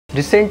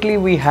Recently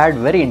we had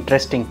very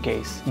interesting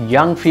case.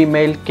 Young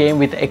female came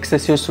with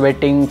excessive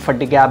sweating,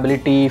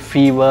 fatigability,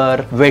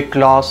 fever, weight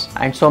loss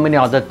and so many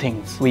other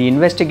things. We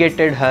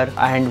investigated her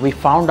and we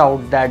found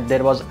out that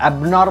there was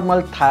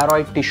abnormal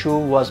thyroid tissue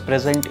was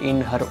present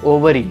in her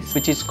ovaries,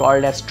 which is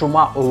called as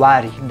Struma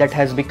Ovarii, that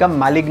has become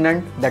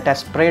malignant, that has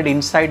spread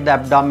inside the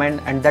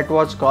abdomen, and that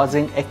was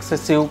causing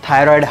excessive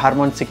thyroid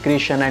hormone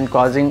secretion and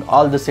causing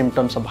all the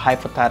symptoms of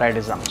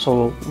hypothyroidism.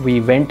 So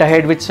we went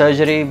ahead with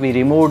surgery. We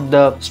removed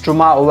the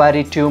Struma Ovarii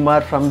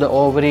tumor from the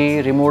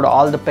ovary, removed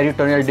all the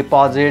peritoneal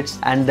deposits,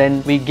 and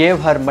then we gave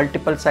her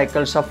multiple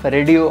cycles of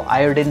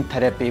radioiodine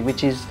therapy,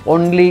 which is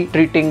only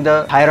treating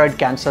the thyroid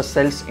cancer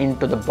cells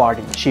into the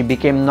body. She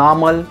became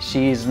normal.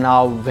 She is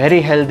now very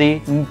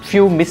healthy.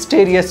 Few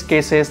mysterious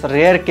cases,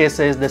 rare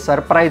cases, they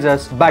surprise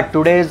us, but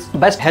today's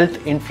best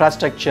health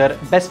infrastructure,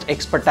 best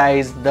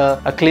expertise, the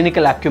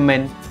clinical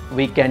acumen,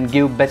 we can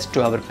give best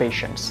to our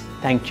patients.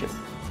 Thank you.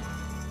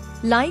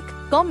 Like,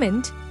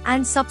 comment,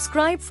 and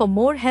subscribe for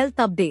more health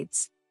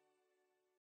updates.